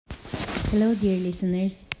Hello, dear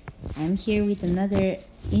listeners. I'm here with another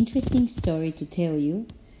interesting story to tell you,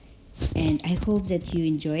 and I hope that you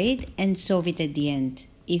enjoy it and solve it at the end.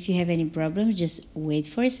 If you have any problems, just wait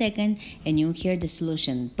for a second and you'll hear the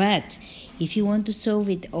solution. But if you want to solve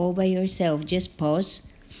it all by yourself, just pause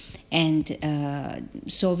and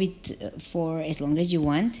solve it for as long as you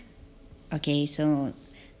want. Okay, so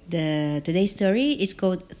today's story is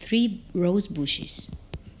called Three Rose Bushes.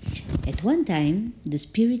 At one time, the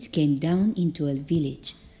spirits came down into a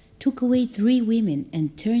village, took away 3 women,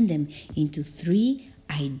 and turned them into 3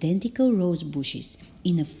 identical rose bushes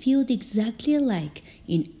in a field exactly alike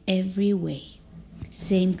in every way.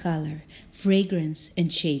 Same color, fragrance,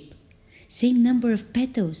 and shape. Same number of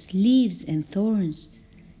petals, leaves, and thorns,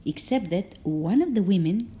 except that one of the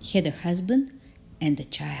women had a husband and a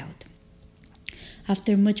child.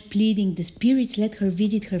 After much pleading, the spirits let her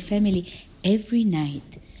visit her family every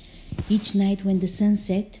night. Each night when the sun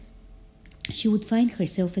set, she would find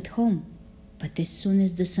herself at home. But as soon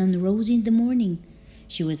as the sun rose in the morning,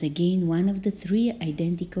 she was again one of the 3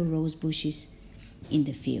 identical rose bushes in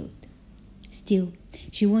the field. Still,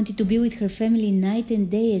 she wanted to be with her family night and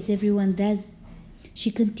day as everyone does. She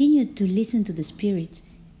continued to listen to the spirits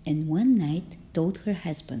and one night told her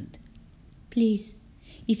husband, "Please,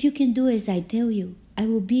 if you can do as I tell you, I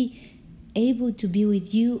will be able to be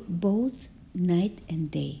with you both night and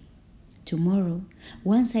day. Tomorrow,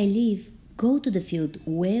 once I leave, go to the field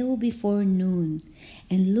well before noon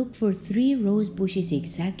and look for 3 rose bushes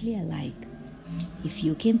exactly alike. If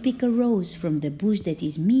you can pick a rose from the bush that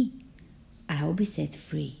is me, I'll be set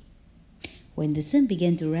free." When the sun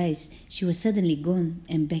began to rise, she was suddenly gone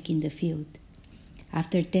and back in the field.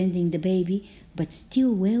 After tending the baby, but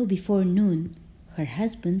still well before noon, her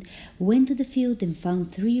husband went to the field and found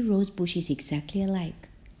 3 rose bushes exactly alike.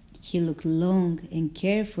 He looked long and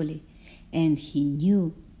carefully, and he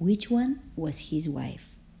knew which one was his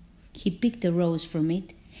wife. He picked a rose from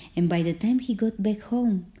it, and by the time he got back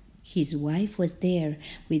home, his wife was there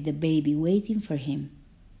with the baby waiting for him.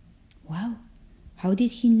 Wow! How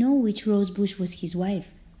did he know which rose bush was his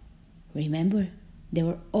wife? Remember, they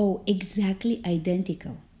were all exactly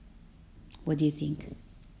identical. What do you think?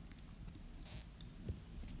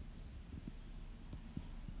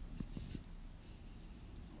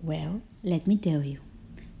 Well, let me tell you.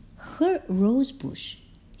 Her rose bush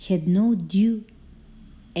had no dew,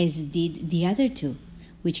 as did the other 2,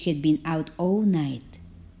 which had been out all night.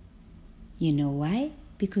 You know why?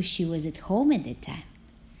 Because she was at home at that time.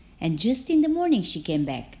 And just in the morning she came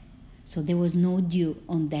back. So there was no dew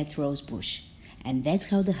on that rose bush. And that's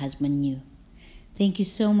how the husband knew. Thank you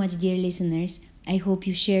so much, dear listeners. I hope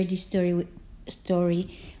you share this story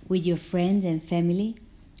with your friends and family.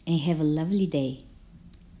 And have a lovely day.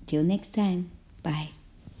 Till next time. Bye.